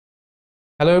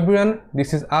Hello everyone,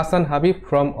 this is Asan Habib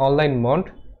from OnlineMond.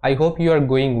 I hope you are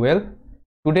going well.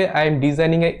 Today I am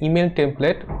designing an email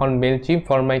template on Mailchimp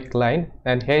for my client,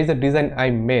 and here is the design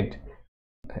I made.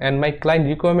 And my client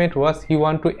requirement was he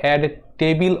want to add a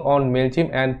table on Mailchimp,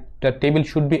 and the table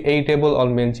should be editable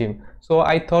on Mailchimp. So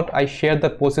I thought I share the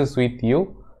process with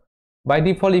you. By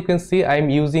default you can see I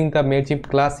am using the Mailchimp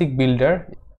classic builder.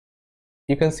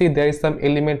 You can see there is some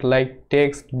element like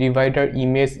text, divider,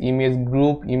 image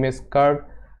group, image card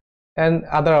and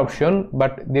other option,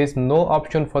 but there is no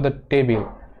option for the table.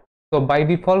 So by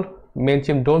default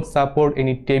Mailchimp don't support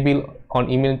any table on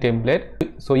email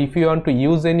template. So if you want to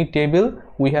use any table,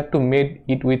 we have to make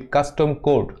it with custom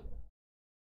code.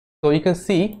 So you can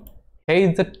see here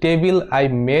is the table I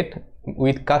made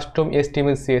with custom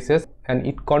HTML CSS, and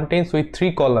it contains with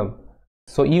 3 columns.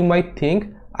 So you might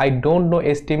think I don't know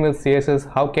HTML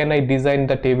CSS, how can I design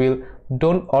the table?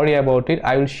 Don't worry about it,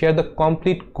 I will share the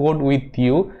complete code with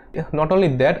you. Not only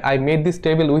that, I made this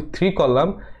table with 3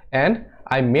 columns and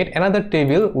I made another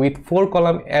table with 4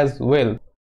 columns as well.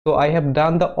 So I have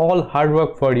done the all hard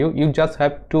work for you. You just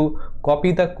have to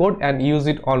copy the code and use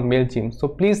it on Mailchimp. So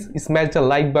please smash the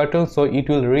like button so it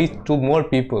will reach to more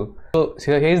people. So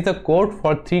here is the code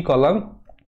for 3 columns.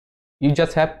 You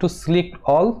just have to select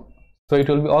all, so it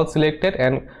will be all selected,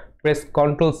 and press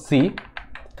Ctrl C.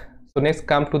 So next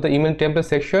come to the email template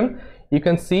section. You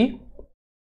can see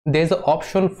there is an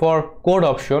option for code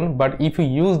option, but if you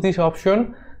use this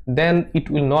option then it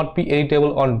will not be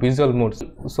editable on visual mode.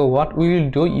 So what we will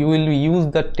do, you will use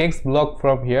the text block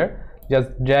from here,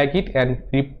 just drag it and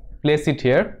replace it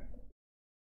here.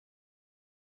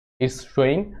 It's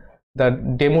showing the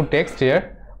demo text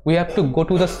here. We have to go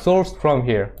to the source from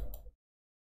here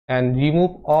and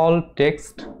remove all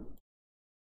text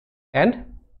and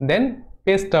then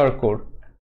paste our code.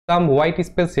 Some white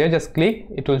space here, just click,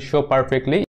 it will show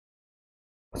perfectly.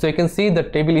 So you can see the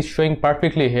table is showing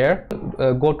perfectly here.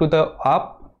 Go to the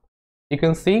up, you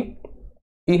can see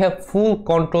you have full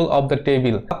control of the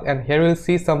table, and here we'll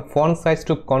see some font size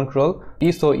to control.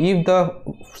 So if the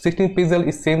 16 pixel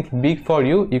is seems big for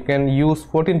you, you can use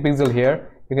 14 pixel here.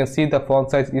 You can see the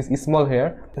font size is small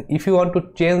here. If you want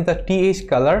to change the TH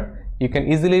color, you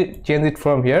can easily change it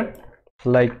from here,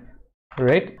 like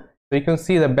red. So you can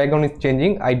see the background is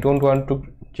changing. I don't want to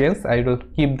change, I will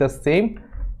keep the same.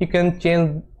 You can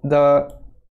change the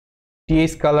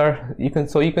TH color, you can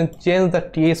change the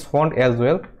TH font as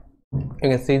well. You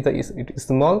can see that it is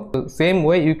small. The same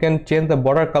way you can change the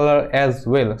border color as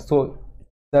well. So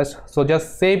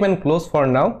just save and close for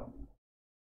now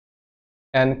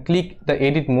and click the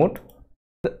edit mode.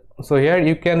 So here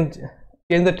you can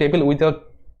change the table without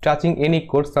touching any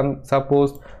code.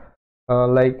 Suppose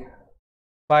like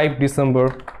 5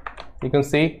 December, you can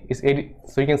see it's edit.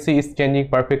 So you can see it's changing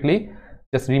perfectly.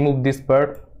 Just remove this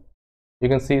part, you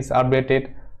can see it's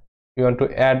updated. You want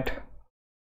to add,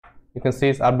 you can see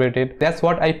it's updated. That's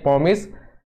what I promise,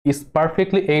 is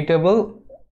perfectly editable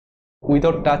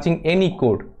without touching any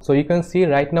code. So you can see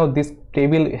right now this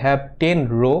table have 10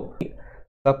 row.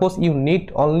 Suppose you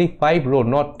need only 5 row,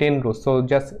 not 10 rows. So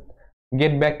just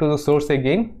get back to the source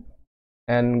again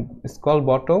and scroll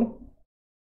bottom.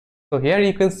 So here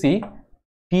you can see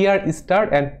tr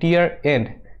start and tr end.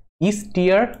 Each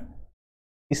tr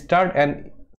start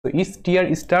and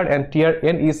tr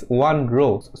end is 1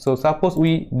 row. So suppose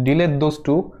we delete those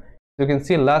two, you can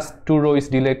see last 2 row is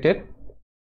deleted.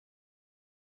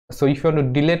 So if you want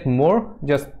to delete more,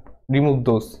 just remove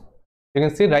those. You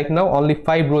can see right now only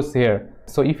 5 rows here.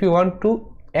 So if you want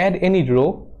to add any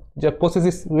row, the process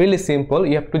is really simple.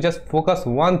 You have to just focus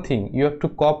one thing. You have to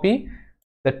copy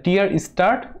the tr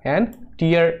start and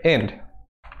tr end.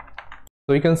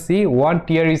 So you can see 1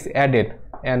 tr is added.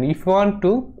 And if you want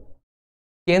to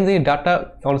change the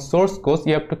data on source code,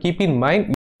 you have to keep in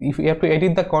mind, if you have to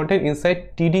edit the content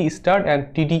inside td start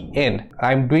and td end.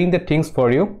 I'm doing the things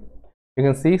for you. You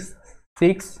can see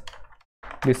 6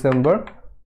 December.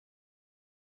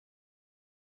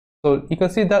 So you can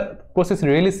see the process is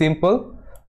really simple.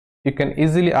 You can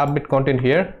easily update content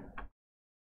here.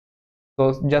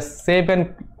 So just save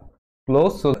and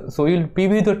close. So you'll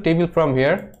preview the table from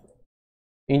here.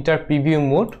 Enter preview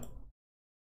mode.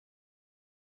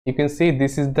 You can see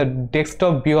this is the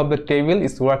desktop view of the table,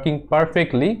 is working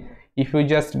perfectly. If you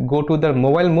just go to the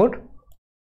mobile mode,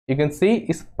 you can see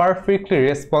it's perfectly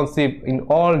responsive in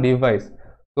all devices.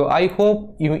 So I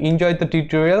hope you enjoyed the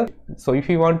tutorial. So if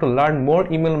you want to learn more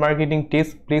email marketing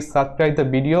tips, please subscribe the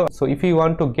video. So if you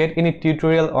want to get any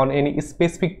tutorial on any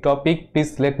specific topic,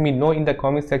 please let me know in the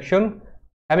comment section.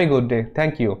 Have a good day.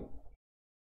 Thank you.